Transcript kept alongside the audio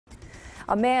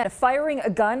A man firing a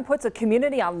gun puts a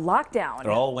community on lockdown. It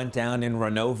all went down in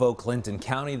Renovo, Clinton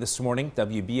County this morning.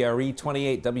 WBRE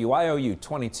 28, WIOU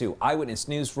 22. Eyewitness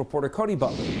News reporter Cody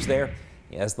Butler was there.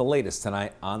 He has the latest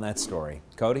tonight on that story.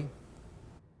 Cody?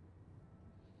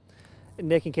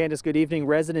 Nick and Candace, good evening.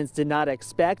 Residents did not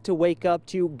expect to wake up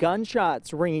to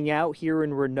gunshots ringing out here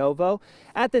in Renovo.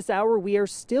 At this hour, we are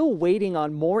still waiting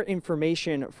on more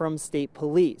information from state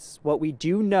police. What we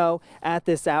do know at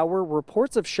this hour,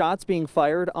 reports of shots being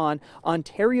fired on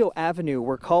Ontario Avenue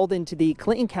were called into the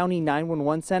Clinton County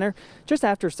 911 Center just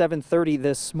after 7:30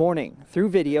 this morning. Through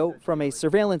video from a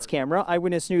surveillance camera,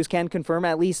 Eyewitness News can confirm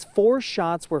at least 4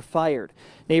 shots were fired.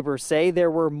 Neighbors say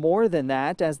there were more than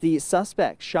that as the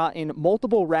suspect shot in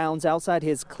multiple rounds outside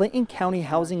his Clinton County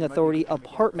Housing Authority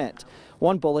apartment.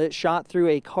 One bullet shot through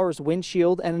a car's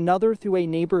windshield and another through a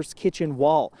neighbor's kitchen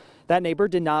wall. That neighbor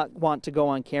did not want to go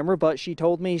on camera, but she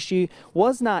told me she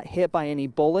was not hit by any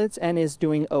bullets and is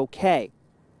doing okay.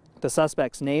 The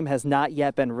suspect's name has not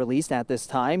yet been released at this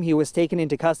time. He was taken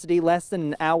into custody less than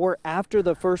an hour after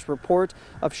the first report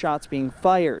of shots being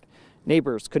fired.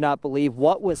 Neighbors could not believe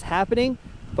what was happening,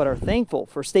 but are thankful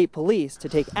for state police to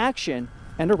take action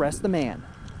and arrest the man.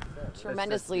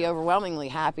 Tremendously, overwhelmingly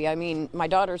happy. I mean, my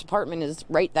daughter's apartment is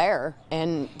right there,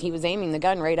 and he was aiming the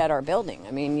gun right at our building.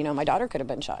 I mean, you know, my daughter could have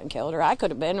been shot and killed, or I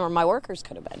could have been, or my workers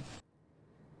could have been.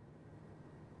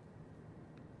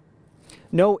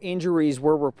 No injuries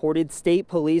were reported. State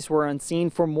police were on scene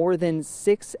for more than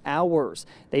 6 hours.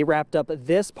 They wrapped up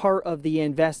this part of the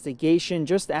investigation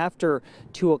just after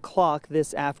 2 o'clock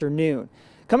this afternoon.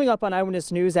 Coming up on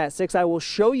Eyewitness News at 6, I will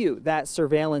show you that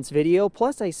surveillance video.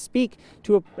 Plus, I speak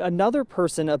to another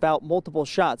person about multiple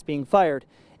shots being fired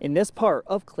in this part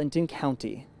of Clinton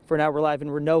County. For now, we're live in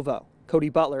Renovo. Cody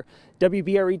Butler,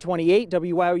 WBRE 28,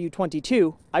 WIOU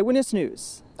 22, Eyewitness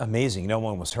News. Amazing. No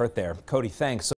one was hurt there. Cody, thanks.